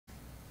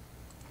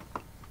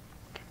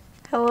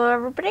Hello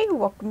everybody,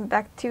 welcome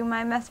back to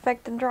my Mass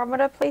Effect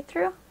Andromeda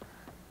playthrough.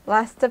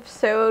 Last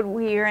episode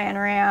we ran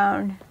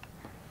around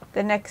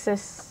the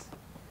Nexus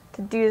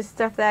to do the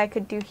stuff that I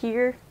could do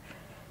here.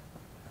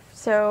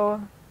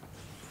 So,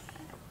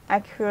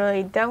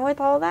 actually done with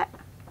all that.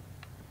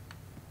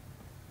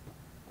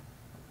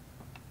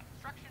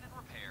 Construction and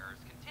repairs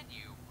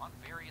continue on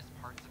various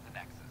parts of the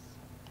Nexus.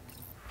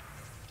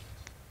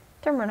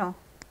 Terminal.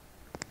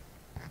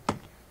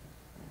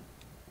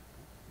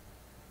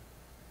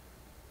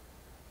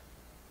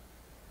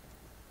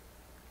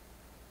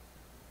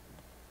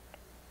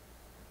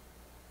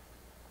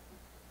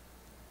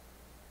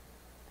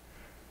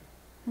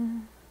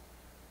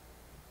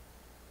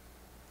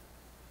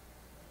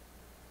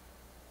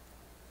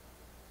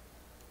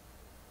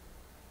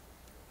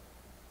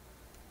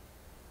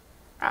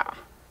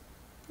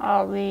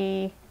 All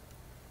the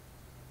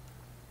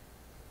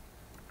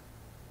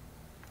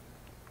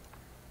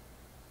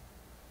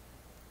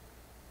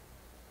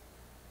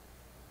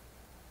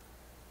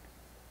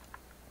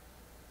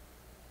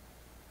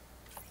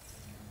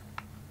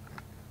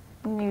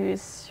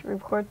news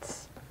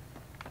reports.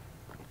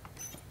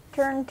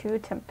 Turn to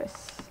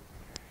Tempest.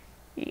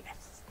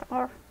 Yes.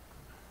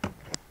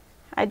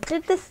 I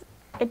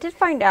did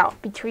find out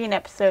between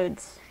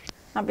episodes,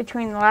 not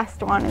between the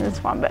last one and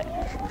this one, but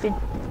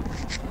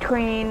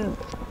between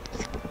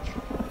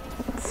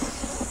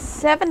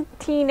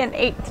 17 and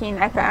 18,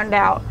 I found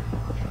out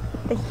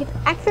that you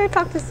can actually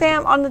talk to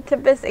Sam on the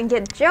Tempest and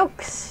get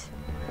jokes.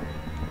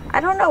 I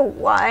don't know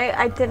why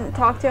I didn't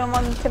talk to him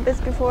on the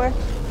Tempest before.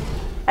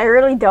 I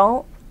really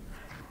don't.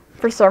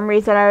 For some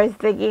reason, I was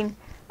thinking,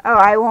 oh,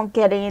 I won't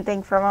get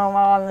anything from him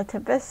on the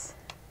Tempest.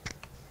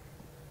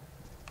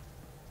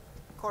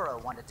 Cora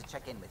wanted to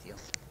check in with you.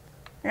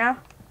 Yeah?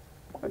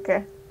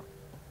 Okay.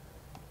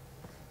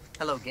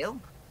 Hello,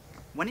 Gil.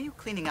 When are you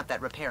cleaning up that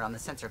repair on the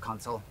sensor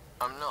console?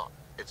 I'm not.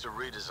 It's a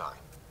redesign.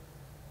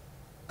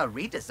 A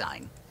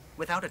redesign?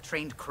 Without a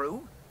trained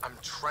crew? I'm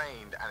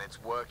trained and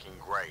it's working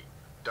great.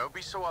 Don't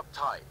be so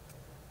uptight.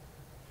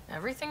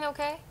 Everything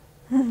okay?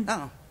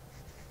 Oh.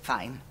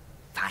 Fine.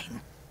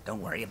 Fine.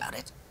 Don't worry about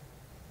it.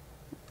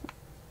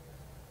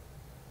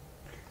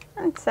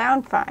 That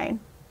sound fine.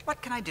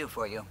 What can I do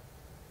for you?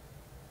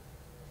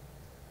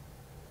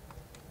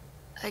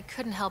 I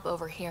couldn't help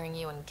overhearing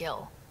you and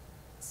Gil.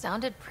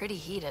 Sounded pretty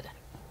heated.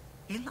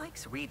 He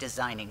likes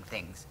redesigning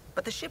things,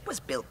 but the ship was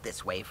built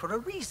this way for a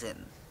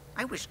reason.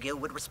 I wish Gil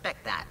would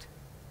respect that.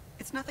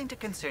 It's nothing to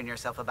concern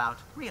yourself about,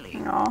 really.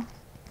 No.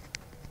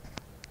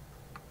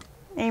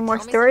 Any more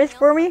Tell me stories something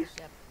for else me? about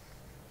the ship.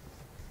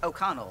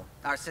 O'Connell,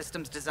 our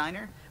systems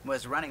designer,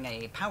 was running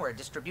a power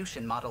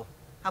distribution model,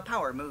 how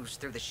power moves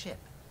through the ship.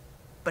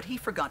 But he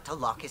forgot to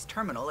lock his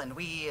terminal and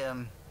we,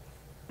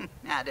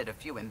 added a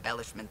few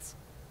embellishments.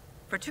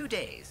 For 2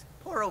 days,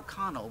 poor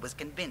O'Connell was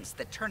convinced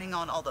that turning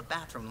on all the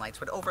bathroom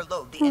lights would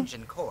overload the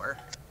engine core.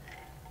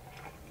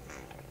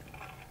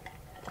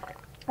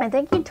 I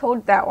think you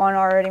told that one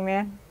already,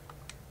 man.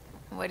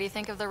 What do you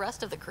think of the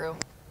rest of the crew?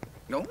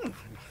 Oh,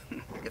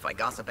 if I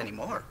gossip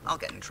anymore, I'll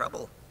get in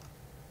trouble.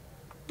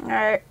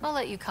 Alright. I'll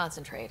let you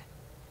concentrate.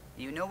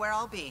 You know where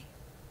I'll be.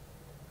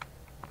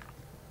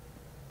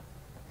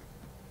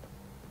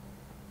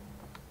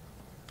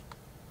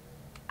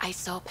 I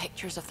saw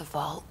pictures of the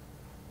vault.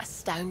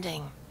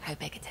 Astounding how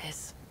big it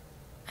is.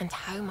 And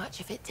how much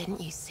of it didn't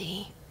you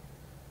see?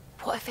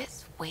 What if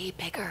it's way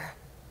bigger?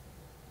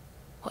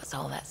 What's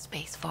all that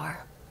space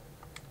for?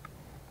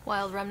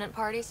 Wild remnant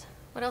parties?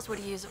 What else would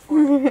you use it for?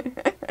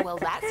 Well,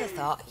 that's a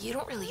thought. You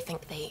don't really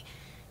think they...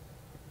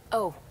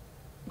 Oh,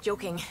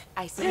 joking.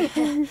 I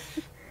see.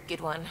 Good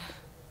one.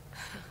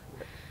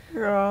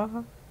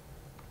 Yeah.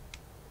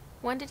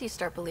 When did you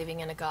start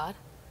believing in a god?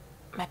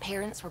 My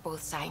parents were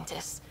both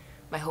scientists.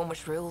 My home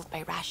was ruled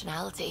by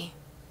rationality.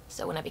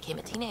 So when I became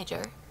a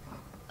teenager,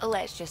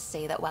 let's just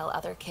say that while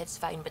other kids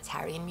found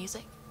Batarian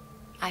music,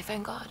 I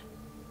found God.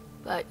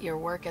 But your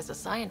work as a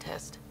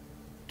scientist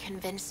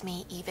convinced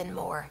me even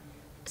more,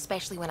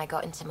 especially when I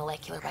got into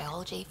molecular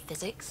biology,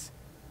 physics.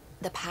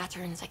 The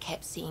patterns I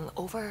kept seeing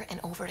over and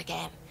over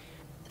again,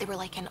 they were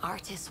like an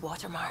artist's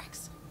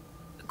watermarks.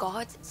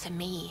 God, to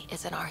me,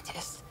 is an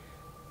artist,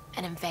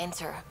 an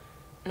inventor,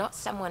 not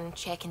someone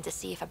checking to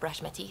see if I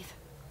brush my teeth.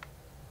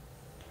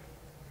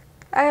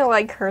 I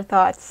like her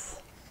thoughts.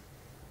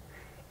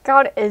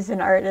 God is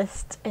an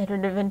artist and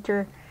an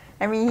inventor.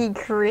 I mean, he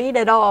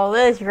created all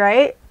this,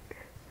 right?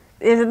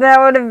 Isn't that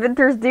what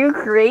inventors do?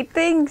 Create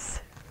things?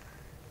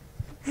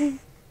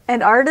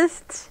 And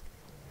artists?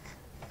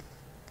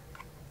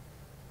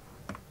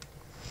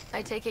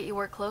 I take it you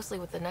work closely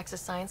with the Nexus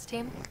science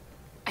team?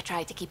 I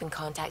try to keep in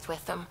contact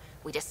with them.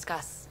 We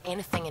discuss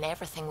anything and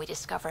everything we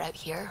discover out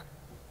here.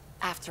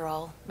 After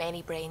all,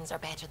 many brains are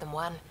better than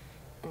one,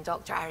 and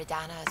Dr.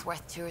 Aridana is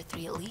worth 2 or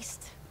 3 at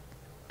least.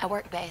 I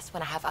work best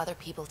when I have other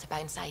people to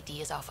bounce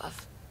ideas off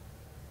of.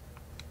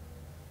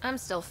 I'm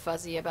still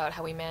fuzzy about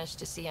how we managed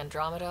to see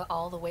Andromeda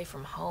all the way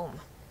from home.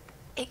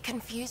 It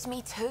confused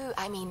me too.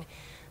 I mean,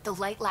 the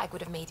light lag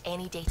would have made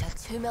any data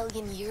 2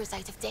 million years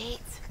out of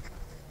date.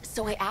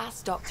 So I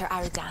asked Dr.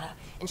 Aridana,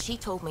 and she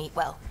told me,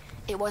 well,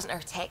 it wasn't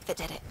her tech that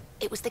did it.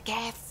 It was the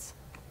Geths.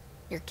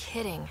 You're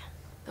kidding.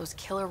 Those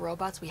killer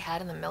robots we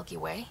had in the Milky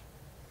Way?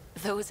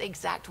 Those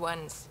exact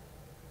ones.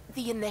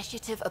 The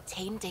initiative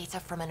obtained data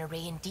from an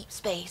array in deep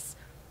space.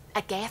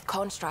 A Geth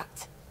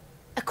construct.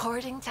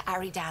 According to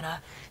Aridana,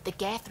 the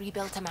Geth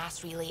rebuilt a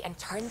mass relay and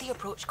turned the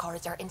approach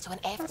corridor into an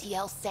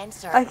FTL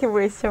sensor. I can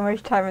waste so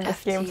much time in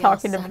this game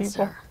talking to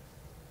people.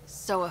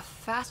 So a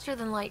faster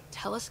than light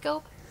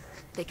telescope?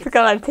 It's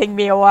gonna take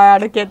me a while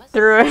to get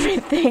through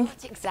everything.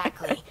 Not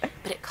exactly,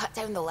 but it cut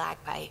down the lag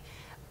by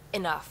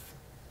enough.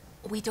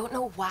 We don't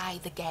know why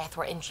the Geth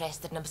were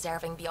interested in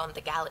observing beyond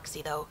the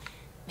galaxy, though.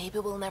 Maybe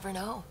we'll never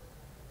know.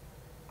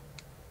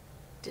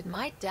 Did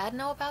my dad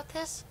know about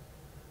this?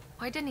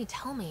 Why didn't he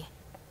tell me?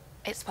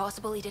 It's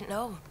possible he didn't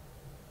know.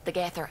 The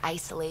Geth are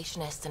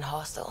isolationists and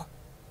hostile.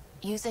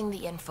 Using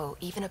the info,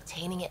 even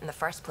obtaining it in the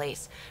first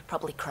place,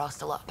 probably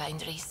crossed a lot of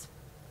boundaries.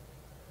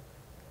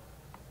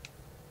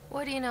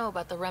 What do you know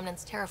about the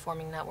Remnant's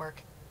terraforming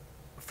network?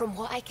 From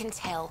what I can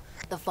tell,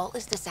 the vault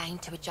is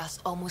designed to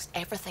adjust almost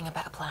everything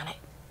about a planet.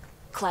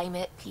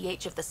 Climate,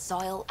 pH of the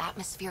soil,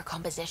 atmosphere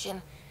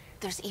composition.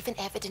 There's even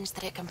evidence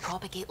that it can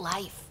propagate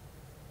life.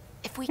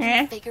 If we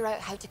can figure out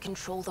how to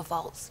control the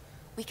vaults,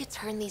 we could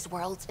turn these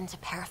worlds into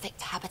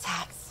perfect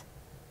habitats.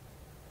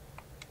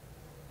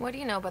 What do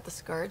you know about the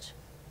Scourge?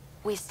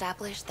 We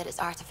established that it's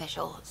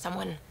artificial.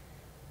 Someone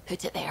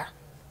put it there.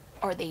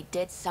 Or they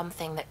did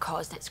something that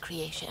caused its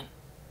creation.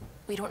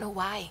 We don't know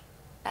why.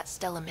 That's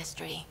still a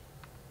mystery.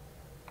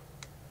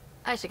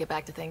 I should get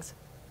back to things.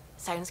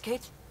 Sounds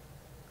good?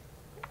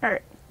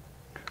 Alright.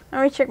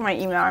 Let me check my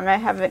email. I might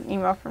have an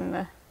email from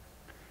the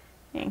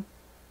thing.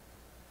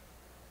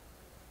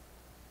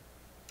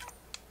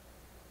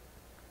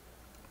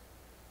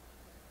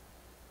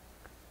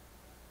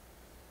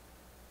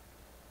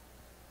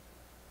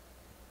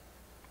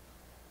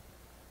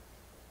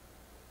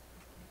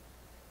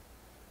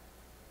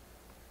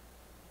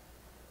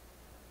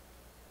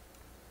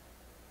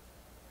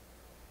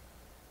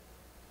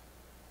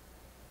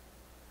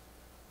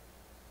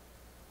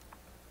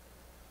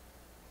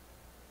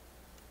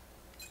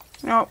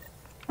 Nope,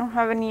 I don't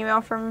have an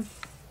email from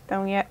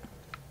them yet.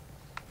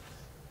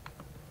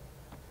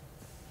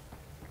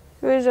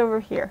 Who is over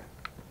here?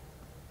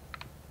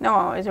 No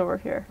one is over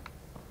here.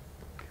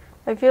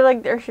 I feel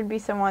like there should be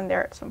someone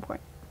there at some point.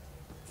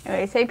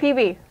 Anyway, say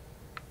PB.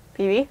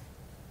 PB?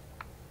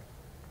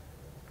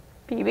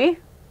 PB?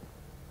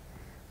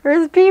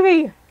 Where's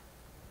PB?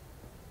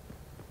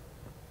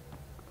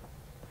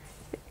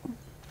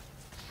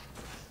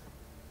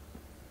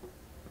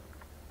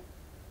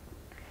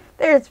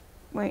 There's...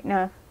 Wait,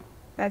 no.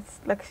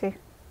 That's Lexi.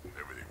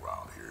 Everything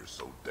around here is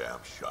so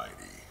damn shiny.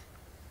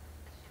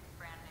 She's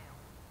brand new.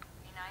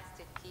 Be nice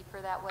to keep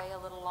her that way a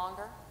little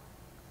longer.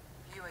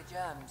 Fewer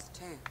germs,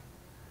 too.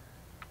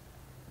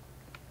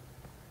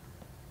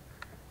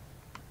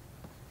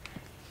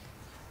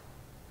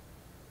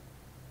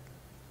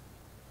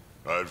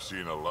 I've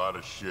seen a lot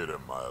of shit in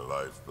my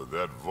life, but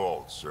that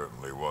vault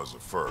certainly was a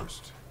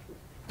first.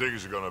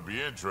 Things are gonna be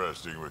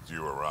interesting with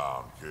you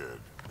around, kid.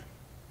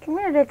 Come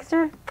here,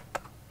 Dexter.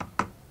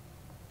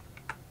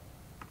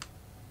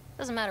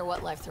 Doesn't matter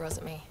what life throws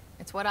at me.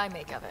 It's what I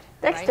make of it.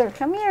 Dexter, right?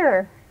 come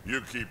here.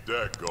 You keep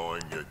that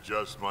going, you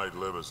just might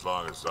live as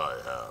long as I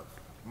have.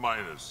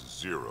 Minus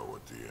 0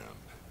 at the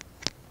end.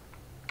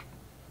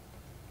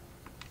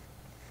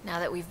 Now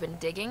that we've been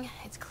digging,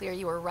 it's clear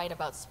you were right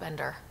about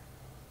Spender.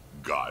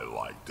 Guy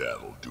like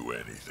that'll do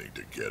anything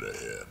to get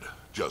ahead.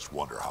 Just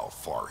wonder how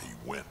far he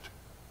went.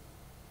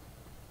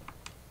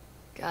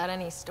 Got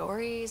any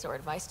stories or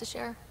advice to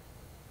share?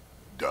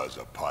 Does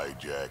a pie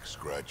jack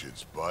scratch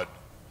its butt?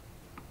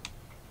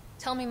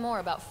 Tell me more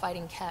about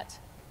fighting Ket.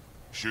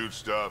 Shoot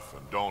stuff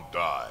and don't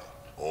die.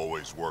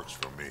 Always works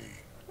for me.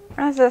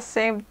 That's the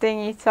same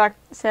thing you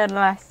said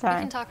last We time.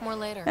 can talk more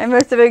later. I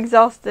must have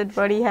exhausted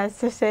what he has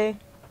to say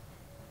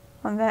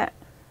on that.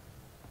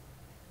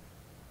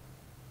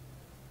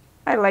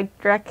 I like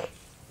Drek.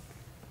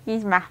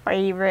 He's my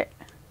favorite.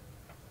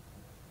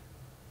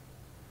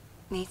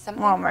 Need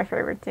something? Well, my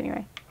favorites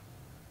anyway.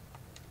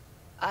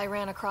 I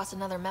ran across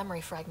another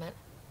memory fragment.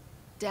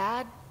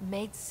 Dad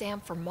made Sam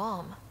for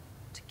Mom,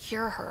 to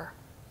cure her.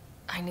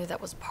 I knew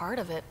that was part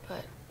of it,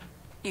 but...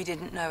 You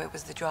didn't know it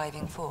was the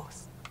driving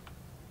force?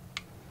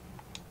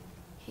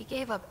 He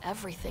gave up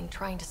everything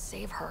trying to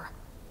save her.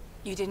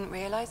 You didn't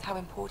realize how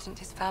important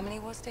his family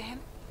was to him?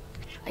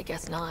 I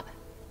guess not.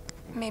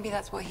 Maybe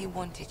that's what he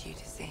wanted you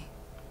to see.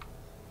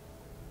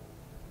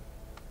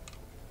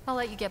 I'll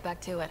let you get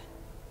back to it.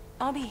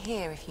 I'll be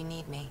here if you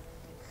need me.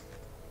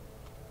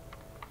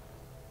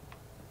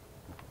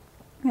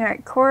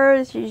 Alright,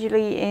 Cora's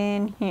usually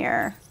in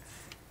here.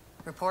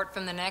 Report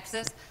from the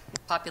Nexus.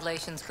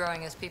 Population's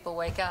growing as people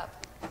wake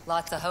up.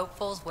 Lots of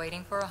hopefuls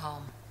waiting for a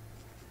home.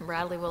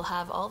 Bradley will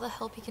have all the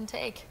help he can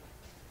take.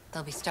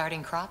 They'll be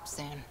starting crops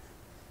soon.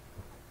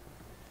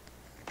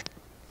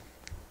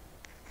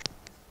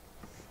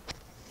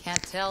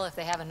 Can't tell if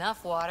they have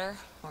enough water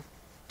or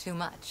too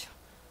much.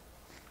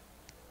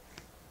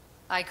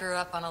 I grew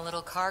up on a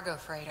little cargo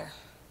freighter.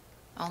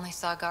 Only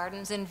saw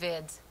gardens in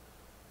vids,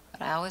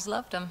 but I always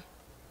loved them.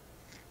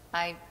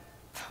 I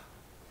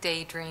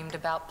daydreamed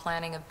about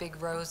planting a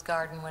big rose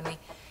garden when we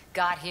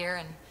got here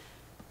and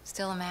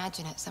still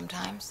imagine it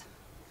sometimes.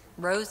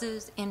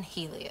 Roses in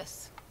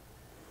Helios.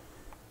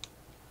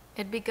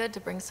 It'd be good to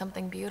bring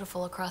something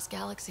beautiful across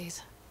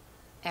galaxies.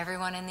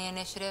 Everyone in the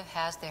initiative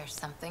has their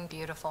something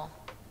beautiful.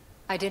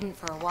 I didn't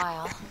for a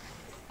while.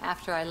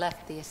 After I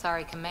left the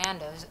Asari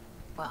Commandos,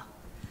 well,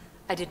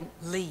 I didn't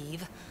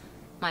leave.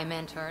 My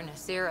mentor,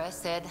 Nasira,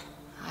 said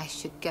I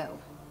should go.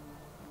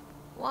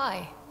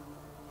 Why?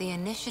 The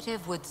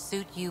initiative would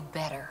suit you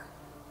better,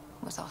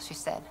 was all she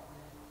said.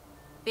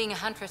 Being a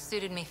huntress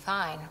suited me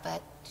fine,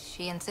 but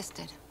she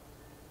insisted.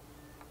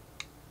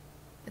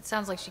 It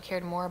sounds like she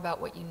cared more about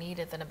what you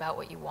needed than about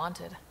what you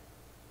wanted.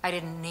 I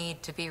didn't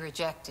need to be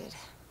rejected.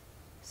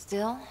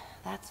 Still,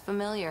 that's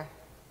familiar.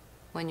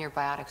 When your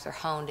biotics are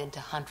honed into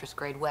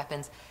Huntress-grade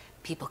weapons,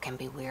 people can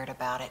be weird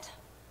about it.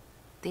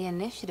 The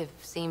initiative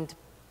seemed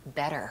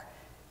better.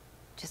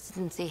 Just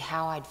didn't see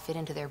how I'd fit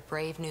into their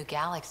brave new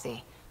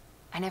galaxy.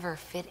 I never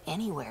fit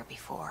anywhere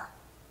before.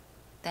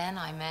 Then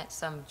I met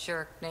some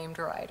jerk named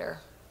Ryder.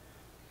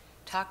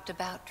 Talked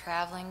about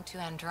traveling to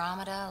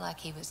Andromeda like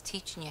he was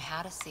teaching you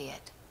how to see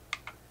it.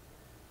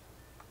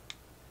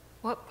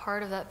 What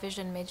part of that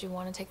vision made you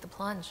want to take the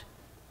plunge?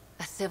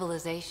 A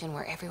civilization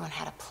where everyone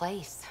had a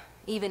place.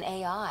 Even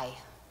AI,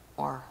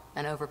 or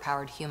an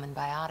overpowered human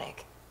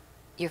biotic.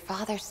 Your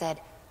father said,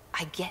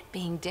 I get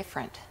being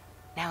different.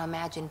 Now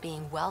imagine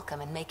being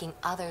welcome and making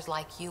others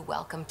like you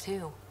welcome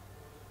too.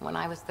 When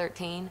I was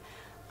 13,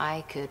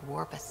 I could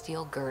warp a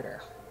steel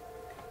girder.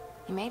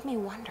 He made me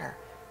wonder,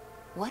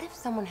 what if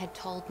someone had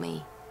told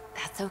me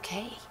that's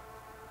okay?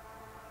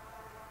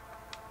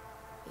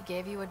 He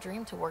gave you a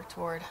dream to work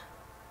toward.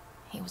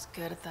 He was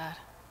good at that.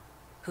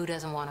 Who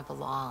doesn't want to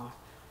belong?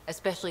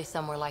 Especially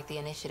somewhere like the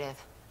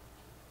Initiative.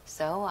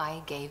 So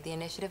I gave the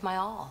Initiative my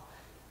all.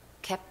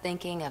 Kept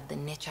thinking of the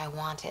niche I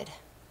wanted.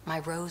 My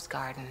rose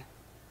garden.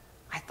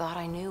 I thought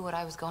I knew what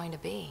I was going to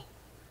be.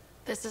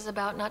 This is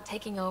about not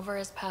taking over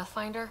as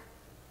Pathfinder?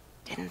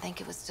 Didn't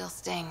think it would still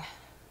sting.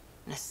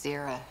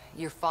 Nasira,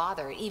 your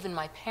father, even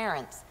my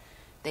parents.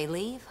 They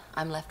leave,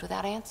 I'm left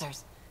without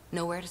answers.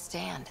 Nowhere to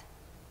stand.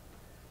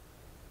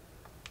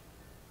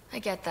 I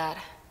get that.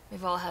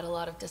 We've all had a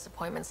lot of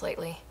disappointments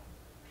lately.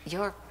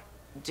 You're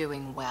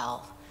doing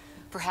well.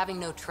 For having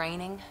no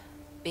training,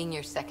 being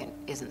your second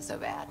isn't so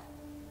bad.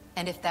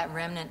 And if that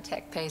remnant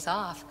tech pays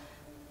off,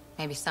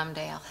 maybe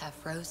someday I'll have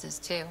roses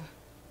too.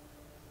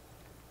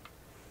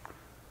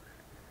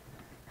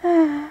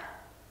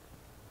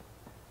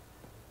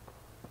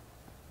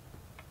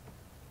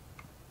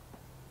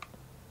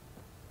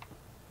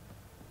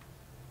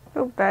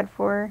 Feel bad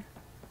for her.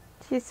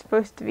 She's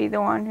supposed to be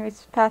the one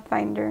who's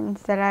Pathfinder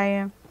instead I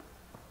am.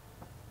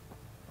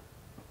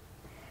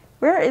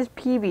 Where is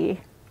PB?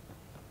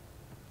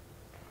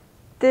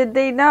 Did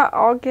they not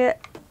all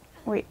get...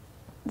 Wait,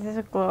 this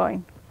is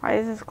glowing. Why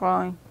is this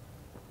glowing?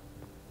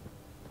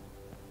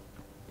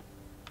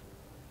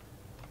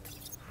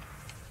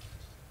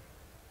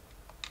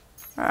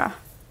 Ah.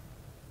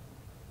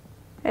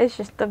 It's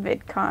just the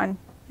VidCon.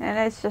 And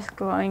it's just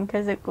glowing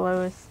because it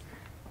glows.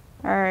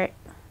 Alright.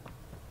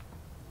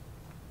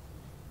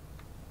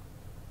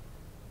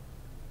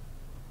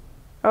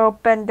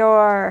 Open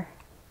door.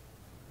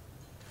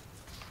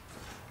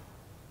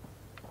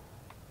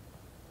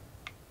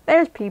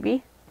 There's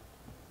PB.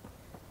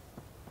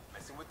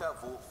 Messing with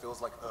that vault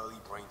feels like early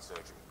brain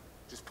surgery.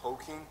 Just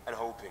poking and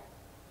hoping.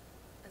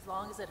 As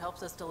long as it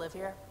helps us to live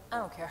here, I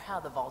don't care how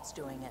the vault's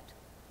doing it.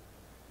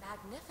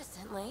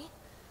 Magnificently.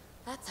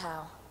 That's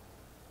how.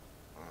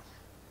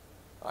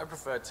 I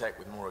prefer tech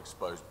with more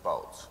exposed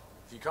bolts.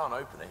 If you can't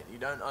open it, you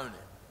don't own it.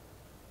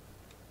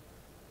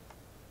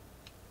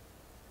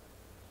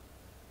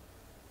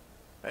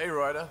 Hey,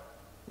 Ryder.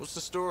 What's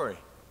the story?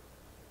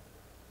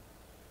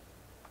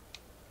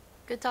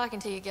 Good talking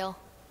to you, Gil.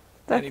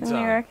 That's the new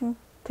I can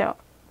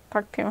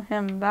talk to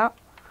him about.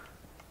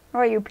 How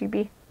are you,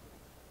 PB?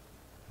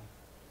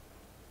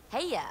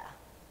 Hey,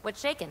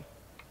 what's shaking?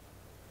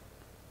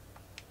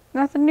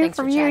 Nothing new Thanks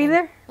from for you chatting.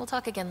 either? We'll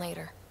talk again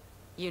later.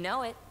 You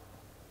know it.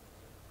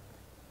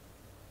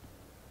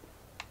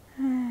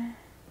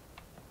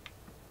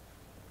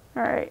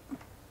 Alright.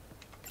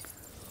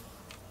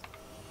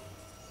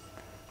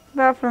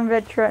 About from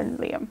Vetra and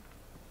Liam.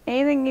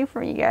 Anything new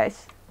from you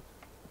guys?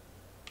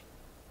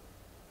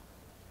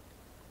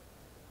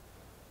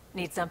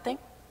 Need something?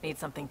 Need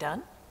something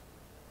done?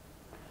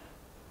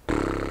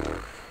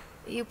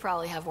 You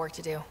probably have work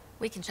to do.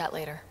 We can chat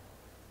later.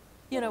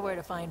 You know where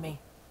to find me.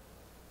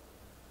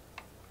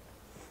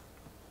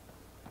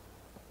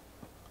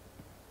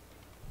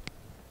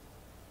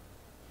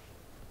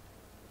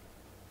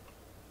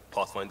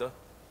 Pathfinder?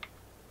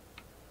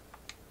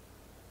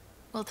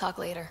 We'll talk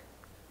later.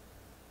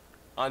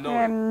 I know.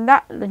 I'm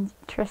not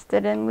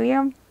interested in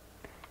Liam.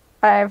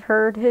 I've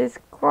heard his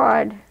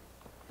squad.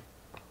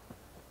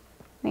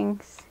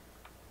 Thanks.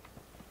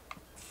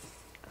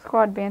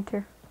 Squad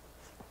banter.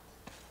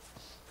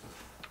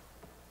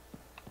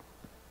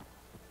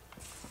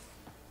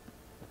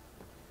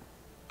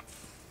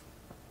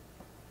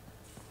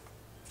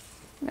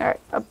 Alright,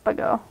 up I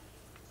go.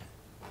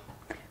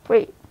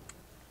 Wait,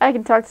 I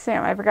can talk to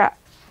Sam. I forgot.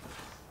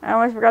 I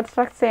almost forgot to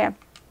talk to Sam.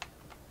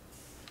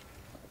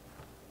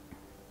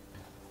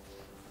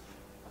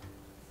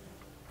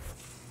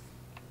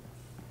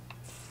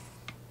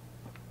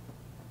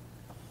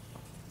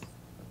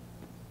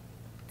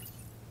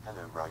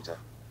 Hello, Ryder.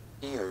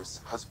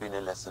 Eos has been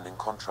a lesson in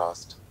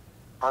contrast.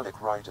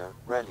 Alec Ryder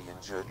rarely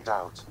endured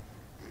doubt.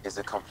 His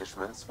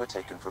accomplishments were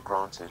taken for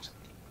granted.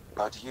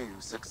 But you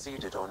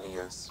succeeded on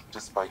Eos,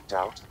 despite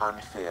doubt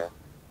and fear.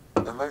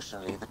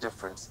 Emotionally, the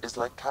difference is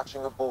like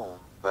catching a ball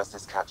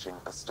versus catching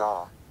a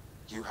star.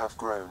 You have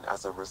grown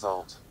as a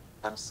result,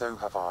 and so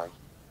have I.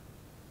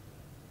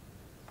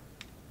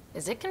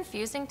 Is it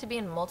confusing to be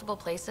in multiple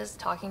places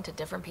talking to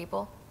different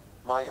people?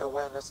 My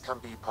awareness can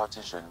be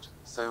partitioned,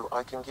 so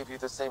I can give you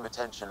the same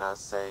attention as,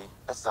 say,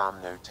 a SAM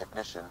node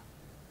technician.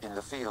 In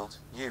the field,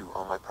 you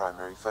are my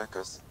primary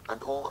focus,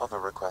 and all other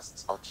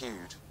requests are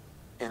queued.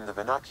 In the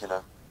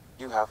vernacular,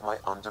 you have my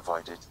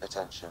undivided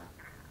attention.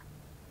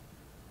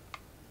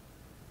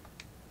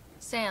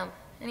 Sam,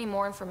 any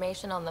more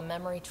information on the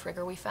memory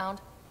trigger we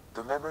found?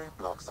 The memory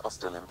blocks are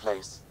still in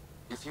place.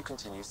 If you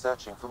continue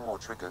searching for more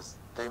triggers,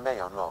 they may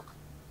unlock.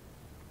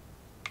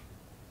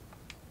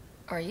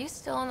 Are you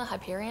still on the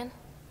Hyperion?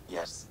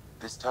 Yes,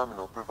 this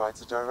terminal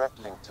provides a direct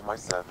link to my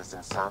servers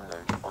in SAM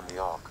node on the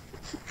Ark.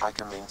 I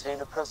can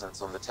maintain a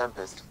presence on the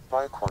Tempest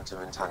via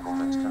quantum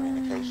entanglement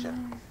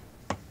communication.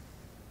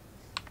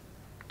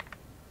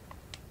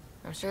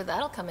 I'm sure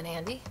that'll come in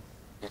handy.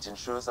 It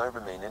ensures I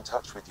remain in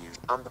touch with you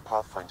and the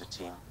Pathfinder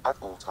team at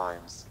all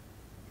times.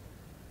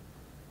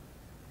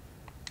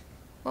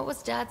 What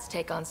was Dad's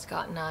take on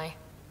Scott and I?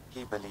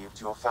 He believed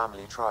your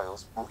family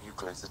trials brought you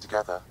closer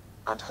together,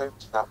 and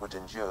hoped that would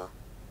endure.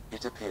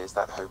 It appears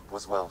that hope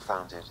was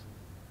well-founded.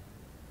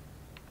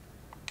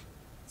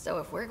 So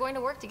if we're going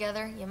to work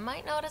together, you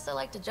might notice I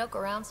like to joke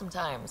around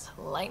sometimes,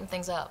 lighten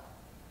things up.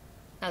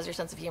 How's your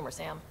sense of humor,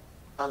 Sam?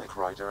 Alec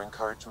Ryder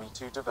encouraged me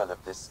to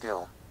develop this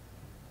skill.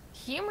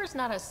 Humor's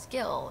not a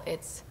skill,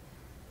 it's...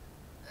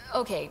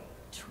 Okay,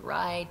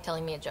 try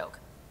telling me a joke.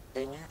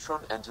 A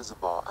neutron enters a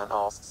bar and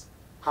asks,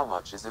 "How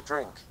much is a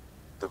drink?"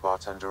 The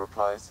bartender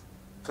replies,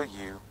 "For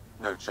you,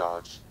 no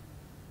charge."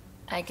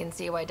 I can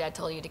see why Dad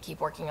told you to keep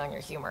working on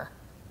your humor.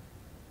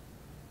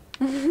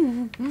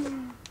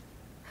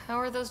 How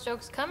are those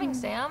jokes coming,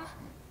 Sam?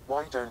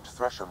 Why don't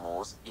Thresher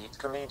Moors eat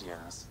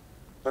comedians?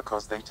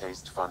 Because they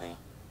taste funny.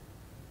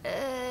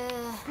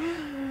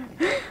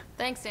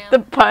 Thanks, Sam. The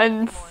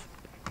puns.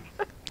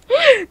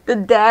 The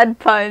dad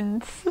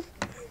puns.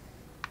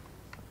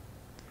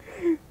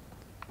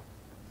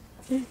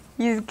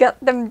 He's got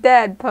them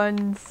dad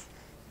puns.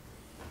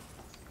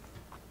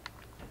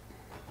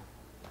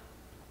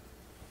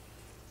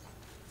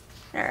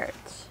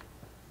 Alright.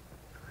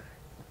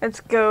 Let's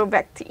go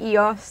back to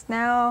EOS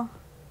now.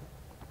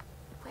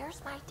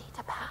 Where's my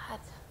data pad?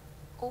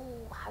 Oh,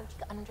 how'd you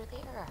get under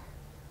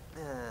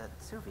there?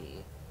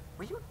 Suvi,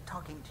 were you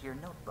talking to your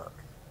notebook?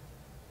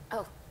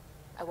 Oh,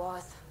 I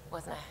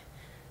wasn't I?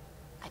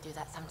 I do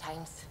that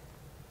sometimes.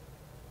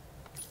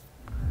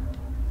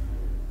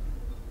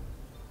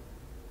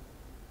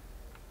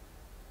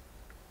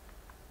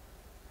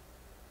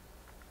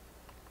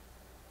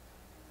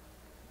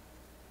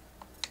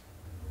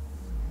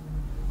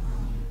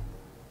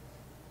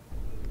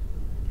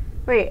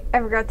 Wait, I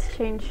forgot to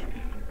change.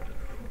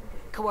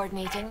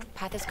 Coordinating,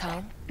 path is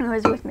calm. Who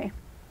is with me?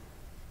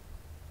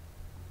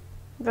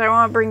 But I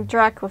want to bring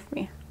Drac with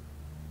me.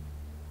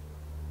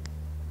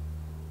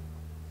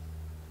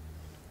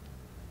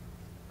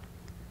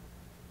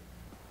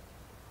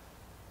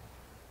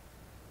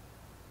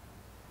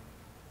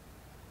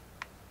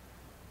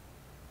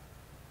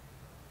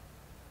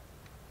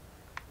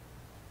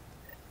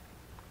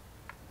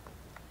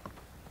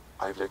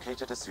 I've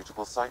located a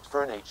suitable site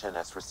for an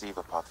HNS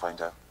receiver,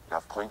 Pathfinder.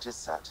 Nav point is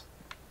set.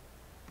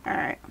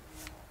 Alright.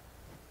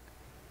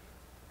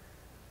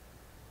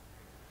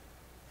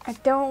 I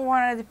don't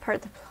want to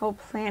depart the whole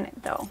planet,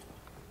 though.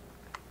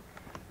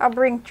 I'll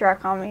bring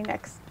Drac on me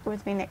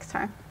with me next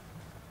time.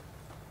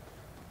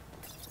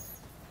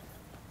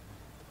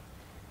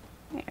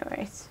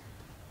 Anyways.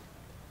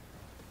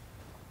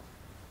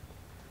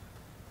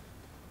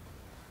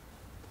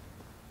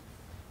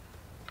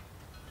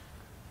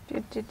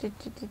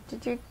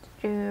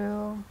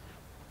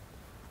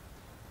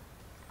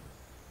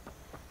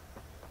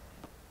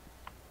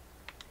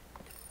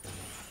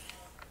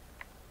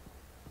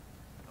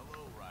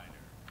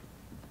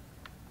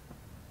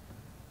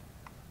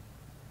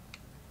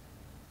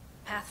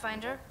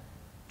 Pathfinder?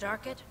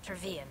 Darket,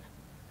 Tervian.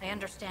 I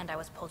understand I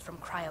was pulled from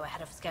cryo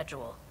ahead of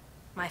schedule.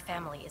 My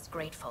family is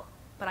grateful,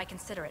 but I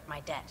consider it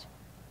my debt.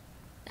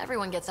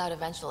 Everyone gets out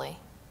eventually.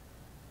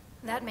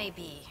 That may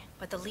be,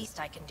 but the least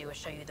I can do is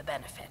show you the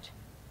benefit.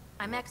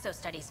 I'm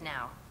exo-studies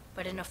now,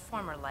 but in a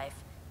former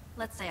life,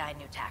 let's say I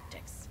knew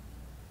tactics.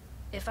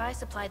 If I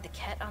supplied the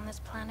Ket on this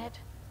planet,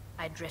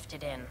 I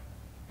drifted in,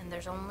 and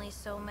there's only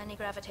so many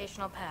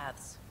gravitational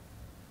paths.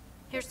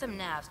 Here's some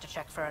navs to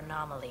check for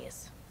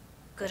anomalies.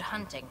 Good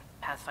hunting,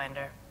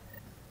 Pathfinder.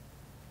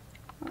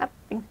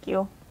 Thank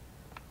you.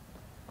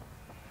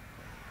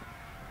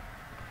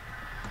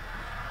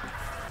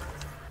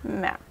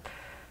 Map.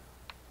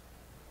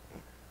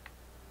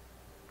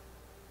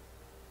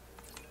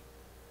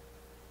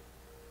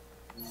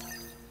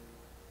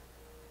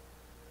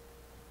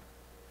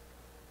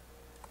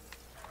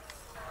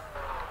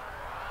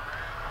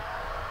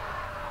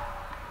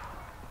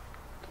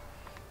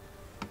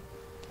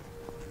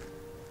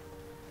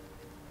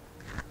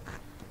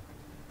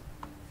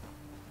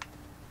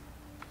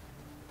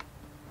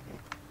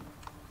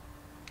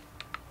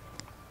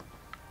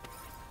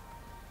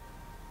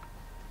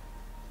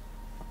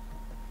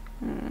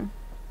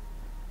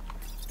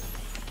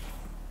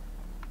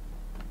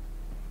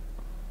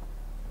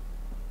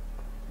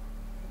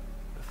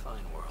 A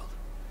fine world.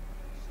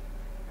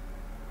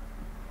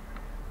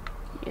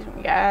 Excuse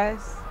me,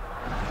 guys.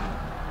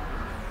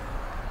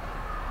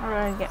 How do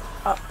I get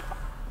up?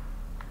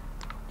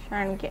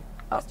 Trying to get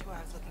up. That's who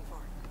I was looking for.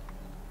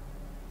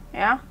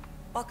 Yeah?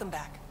 Welcome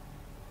back.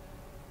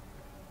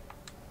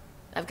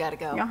 I've got to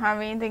go. You don't have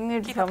anything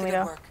new to Keep tell up the me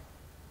good though. work.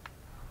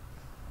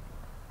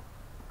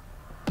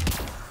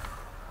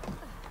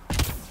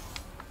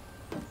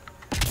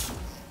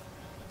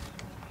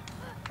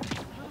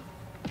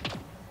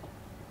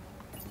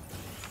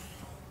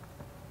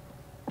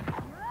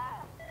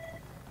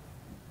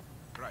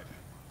 Right.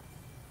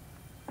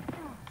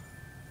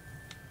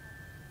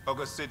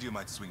 August said you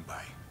might swing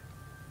by.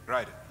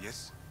 Ryder,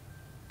 yes?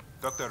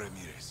 Dr.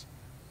 Ramirez.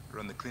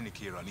 Run the clinic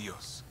here on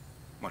Eos.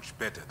 Much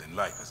better than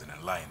life as an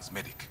Alliance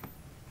medic.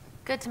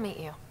 Good to meet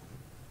you.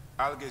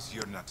 I'll guess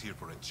you're not here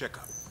for a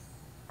checkup.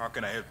 How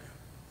can I help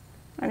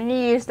you? I need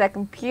to use that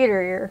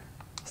computer you're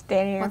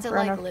standing in What's it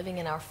front like of. living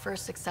in our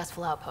first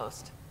successful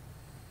outpost?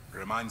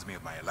 Reminds me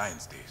of my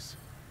Alliance days.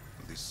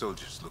 These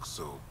soldiers look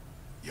so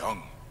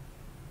young,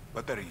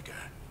 but they're eager.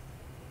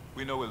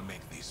 We know we'll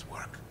make this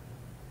work.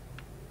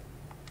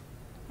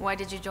 Why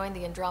did you join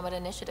the Andromeda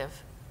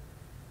Initiative?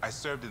 I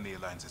served in the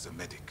Alliance as a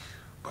medic,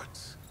 but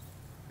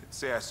let's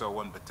say I saw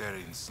one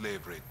Batarian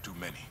slave raid too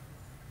many.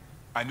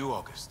 I knew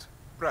August,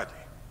 Bradley,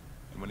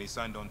 and when he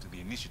signed on to the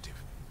initiative,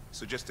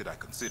 suggested I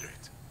consider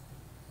it.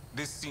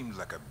 This seems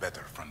like a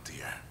better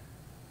frontier.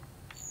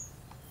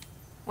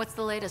 What's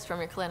the latest from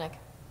your clinic?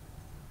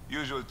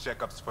 Usual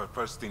checkups for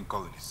first-team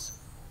colonists.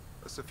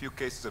 Plus a few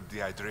cases of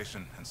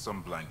dehydration and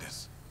some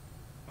blindness.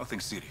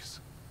 Nothing serious.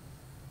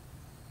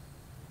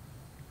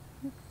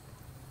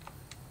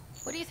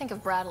 What do you think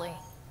of Bradley?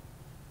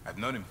 I've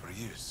known him for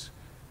years.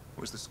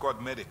 He was the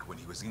squad medic when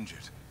he was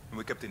injured, and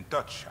we kept in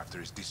touch after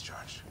his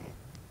discharge.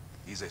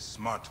 He's a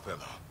smart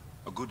fellow,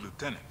 a good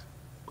lieutenant,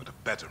 but a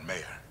better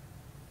mayor.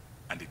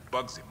 And it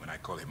bugs him when I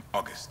call him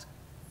August.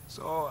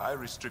 So I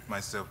restrict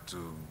myself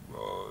to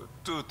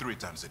 2-3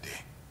 times a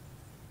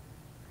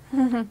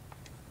day.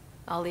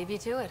 I'll leave you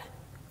to it.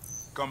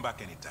 Come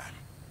back anytime,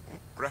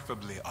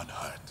 preferably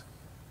unhurt.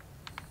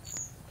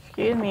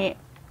 Excuse me.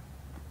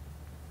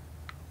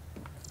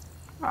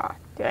 Ah,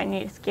 do I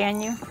need to scan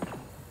you?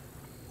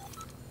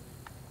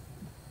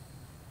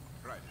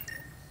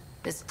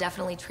 This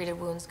definitely treated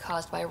wounds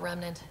caused by a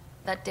remnant.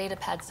 That data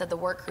pad said the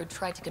work crew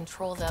tried to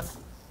control them.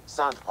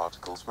 Sand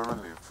particles were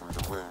removed from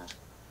the wound.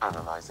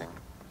 Analyzing.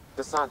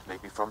 The sand may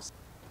be from...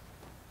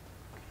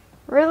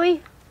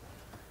 Really?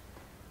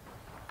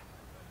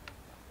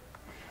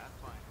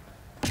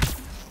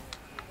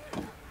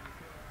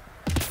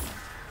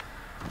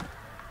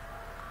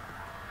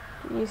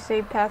 Did you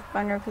say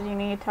Pathfinder because you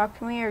need to talk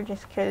to me, or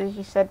just because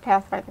you said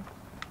Pathfinder?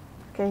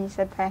 Because you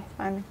said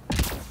Pathfinder.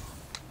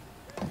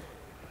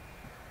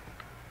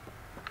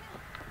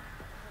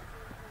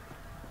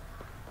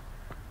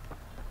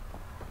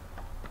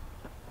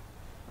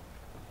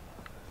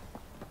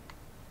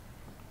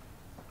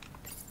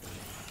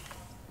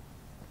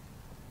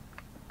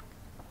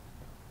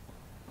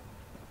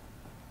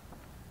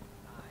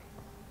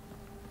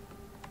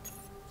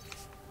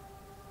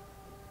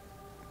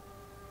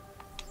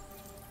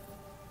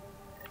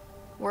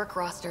 Work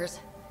rosters.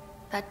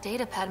 That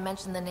data pad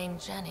mentioned the name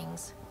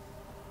Jennings.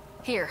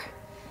 Here,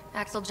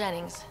 Axel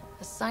Jennings,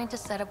 assigned to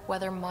set up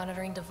weather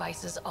monitoring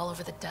devices all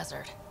over the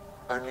desert.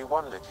 Only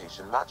one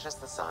location matches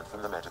the sand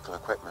from the medical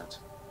equipment.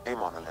 A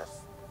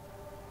monolith.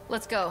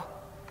 Let's go.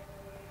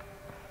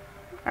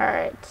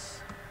 Alright.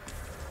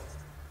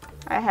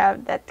 I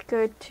have that to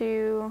go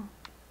to...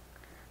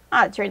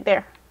 Ah, it's right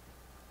there.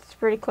 It's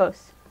pretty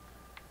close.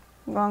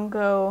 I'm gonna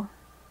go...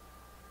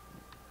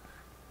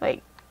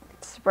 like,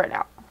 spread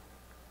out.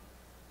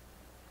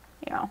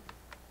 You know.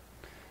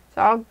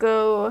 So I'll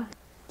go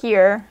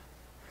here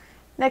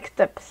next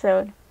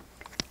episode.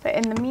 But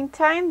in the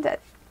meantime,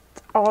 that's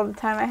all the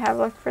time I have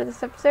left for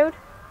this episode.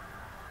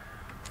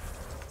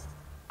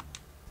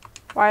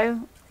 Why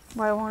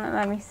won't it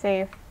let me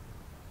save?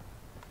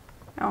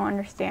 I don't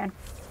understand.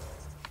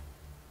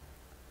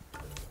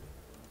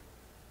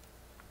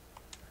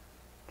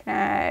 Can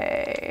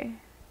I...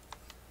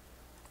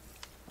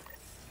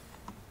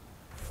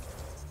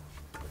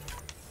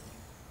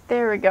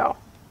 There we go.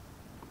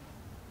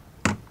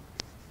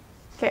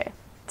 Okay,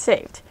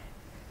 saved.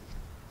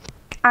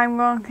 I'm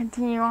going to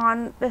continue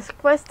on this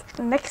quest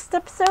next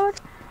episode.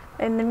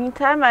 In the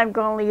meantime, I'm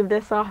going to leave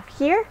this off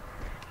here.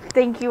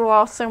 Thank you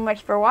all so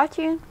much for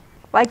watching.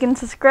 Like and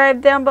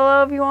subscribe down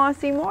below if you want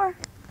to see more.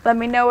 Let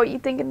me know what you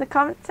think in the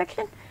comment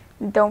section.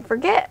 And don't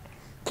forget,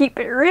 keep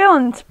it real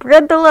and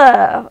spread the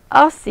love.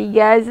 I'll see you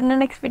guys in the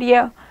next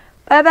video.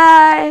 Bye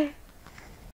bye.